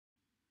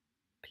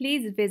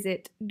Please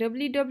visit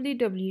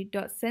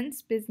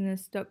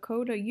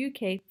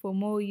www.sensebusiness.co.uk for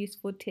more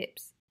useful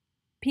tips.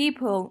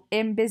 People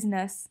in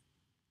business.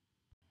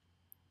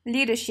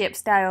 Leadership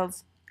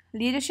styles.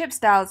 Leadership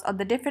styles are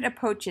the different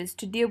approaches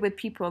to deal with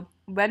people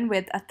when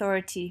with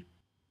authority.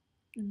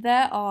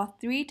 There are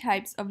 3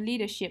 types of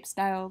leadership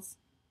styles.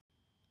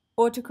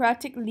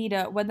 Autocratic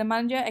leader, where the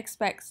manager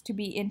expects to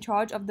be in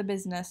charge of the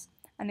business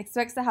and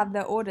expects to have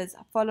their orders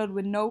followed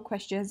with no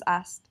questions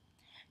asked.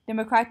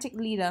 Democratic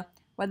leader,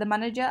 where the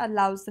manager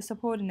allows the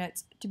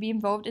subordinates to be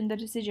involved in the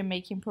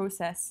decision-making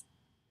process.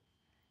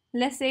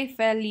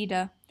 Laissez-faire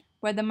leader,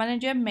 where the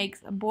manager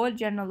makes broad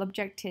general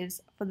objectives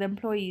for the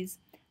employees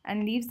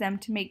and leaves them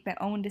to make their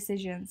own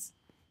decisions.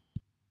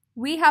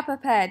 We have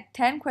prepared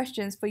 10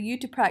 questions for you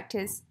to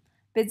practice.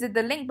 Visit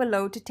the link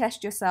below to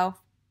test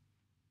yourself.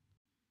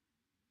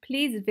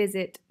 Please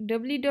visit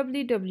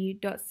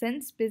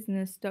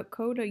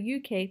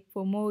www.sensebusiness.co.uk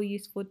for more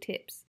useful tips.